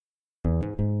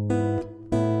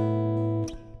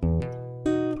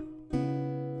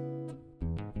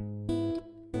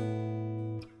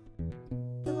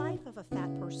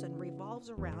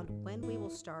revolves around when we will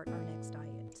start our next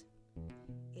diet.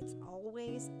 It's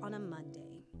always on a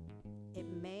Monday. It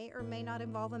may or may not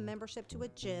involve a membership to a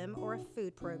gym or a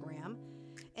food program,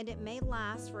 and it may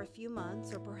last for a few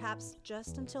months or perhaps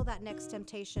just until that next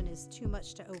temptation is too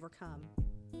much to overcome.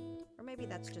 Or maybe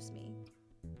that's just me.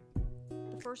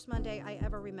 The first Monday I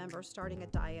ever remember starting a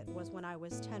diet was when I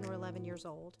was 10 or 11 years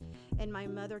old, and my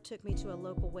mother took me to a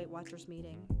local Weight Watchers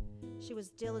meeting. She was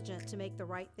diligent to make the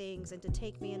right things and to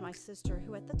take me and my sister,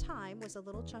 who at the time was a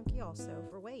little chunky also,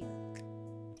 for weigh-in.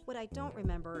 What I don't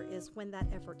remember is when that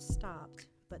effort stopped,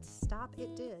 but stop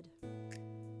it did.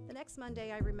 The next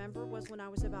Monday I remember was when I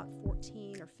was about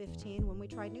 14 or 15 when we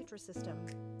tried Nutrisystem.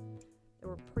 There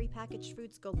were prepackaged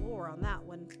foods galore on that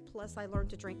one, plus I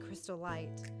learned to drink Crystal Light.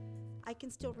 I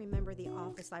can still remember the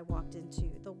office I walked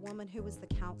into, the woman who was the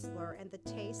counselor, and the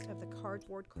taste of the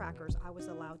cardboard crackers I was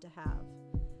allowed to have.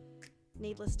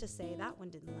 Needless to say, that one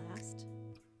didn't last.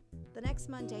 The next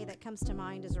Monday that comes to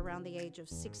mind is around the age of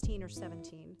 16 or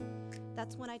 17.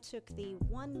 That's when I took the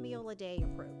one meal a day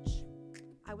approach.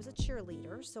 I was a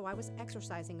cheerleader, so I was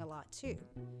exercising a lot too.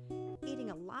 Eating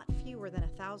a lot fewer than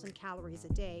 1,000 calories a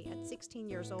day at 16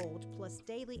 years old plus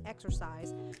daily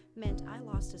exercise meant I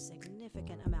lost a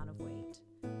significant amount of weight.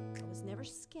 I was never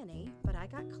skinny, but I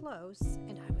got close,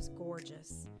 and I was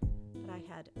gorgeous. But I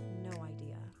had no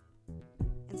idea.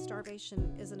 And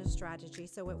starvation isn't a strategy,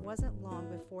 so it wasn't long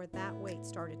before that weight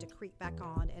started to creep back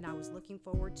on, and I was looking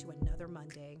forward to another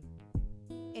Monday.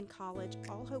 In college,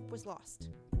 all hope was lost.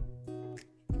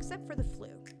 Except for the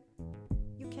flu.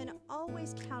 You can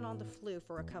always count on the flu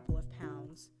for a couple of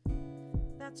pounds.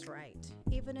 That's right,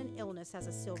 even an illness has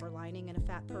a silver lining in a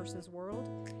fat person's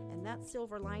world, and that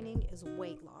silver lining is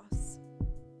weight loss.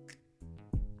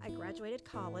 I graduated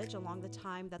college along the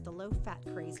time that the low-fat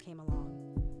craze came along.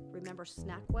 Remember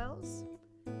Snackwells?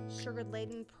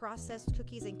 Sugar-laden processed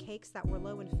cookies and cakes that were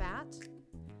low in fat?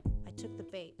 I took the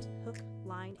bait, hook,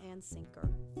 line, and sinker.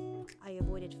 I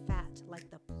avoided fat like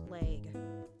the plague,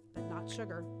 but not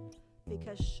sugar,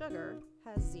 because sugar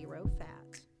has zero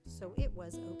fat, so it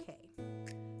was okay.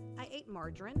 I ate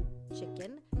margarine,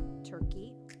 chicken,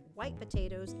 turkey, white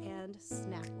potatoes, and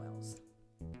Snackwells.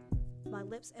 My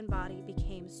lips and body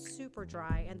became super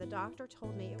dry, and the doctor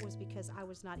told me it was because I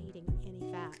was not eating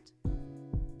any fat.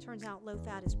 Turns out low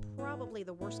fat is probably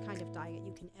the worst kind of diet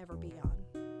you can ever be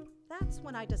on. That's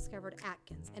when I discovered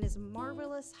Atkins and his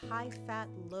marvelous high-fat,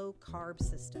 low-carb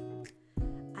system.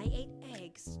 I ate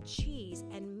eggs, cheese,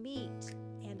 and meat,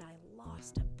 and I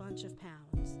lost a bunch of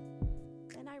pounds.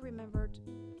 Then I remembered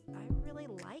I really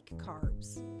like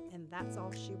carbs, and that's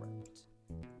all she wrote.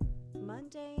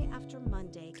 Monday after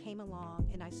Monday came along,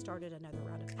 and I started another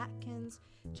round of Atkins,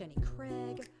 Jenny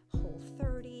Craig,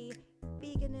 Whole30,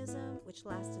 veganism, which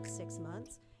lasted 6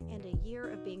 months, and a year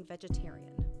of being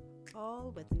vegetarian,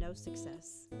 all with no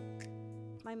success.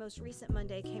 My most recent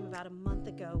Monday came about a month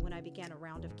ago when I began a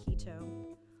round of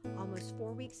keto. Almost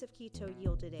 4 weeks of keto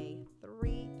yielded a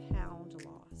 3-pound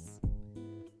loss.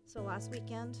 So last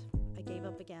weekend, I gave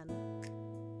up again.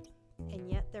 And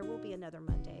yet there will be another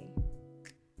Monday.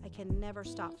 I can never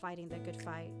stop fighting the good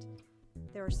fight.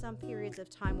 There are some periods of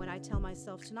time when I tell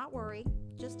myself to not worry,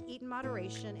 just eat in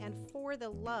moderation, and for the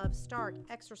love, start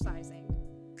exercising.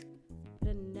 But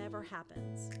it never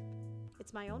happens.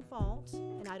 It's my own fault,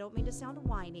 and I don't mean to sound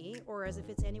whiny or as if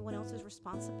it's anyone else's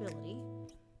responsibility,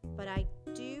 but I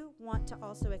do want to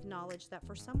also acknowledge that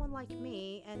for someone like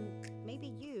me, and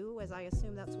maybe you, as I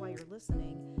assume that's why you're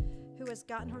listening, who has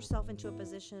gotten herself into a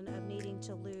position of needing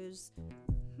to lose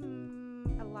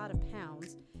a lot of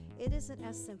pounds, it isn't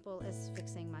as simple as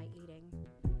fixing my eating.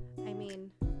 I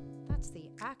mean, that's the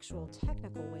actual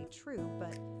technical way true,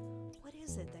 but what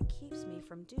is it that keeps me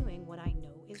from doing what I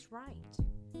know is right?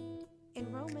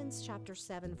 In Romans chapter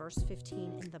 7, verse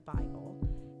 15 in the Bible,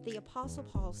 the Apostle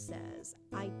Paul says,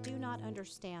 "I do not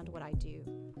understand what I do.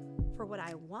 For what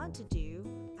I want to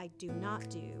do, I do not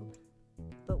do,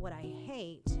 but what I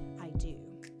hate, I do."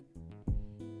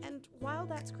 And while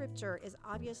that scripture is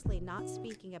obviously not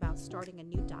speaking about starting a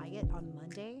new diet on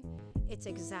Monday, it's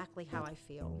exactly how I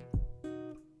feel.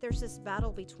 There's this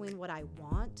battle between what I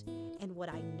want and what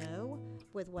I know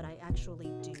with what I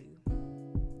actually do.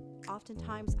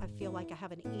 Oftentimes, I feel like I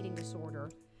have an eating disorder,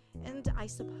 and I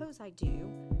suppose I do,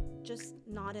 just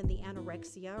not in the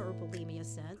anorexia or bulimia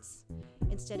sense.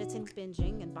 Instead, it's in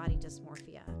binging and body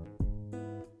dysmorphia.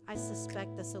 I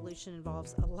suspect the solution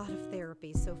involves a lot of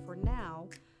therapy, so for now,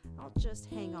 I'll just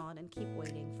hang on and keep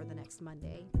waiting for the next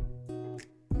Monday.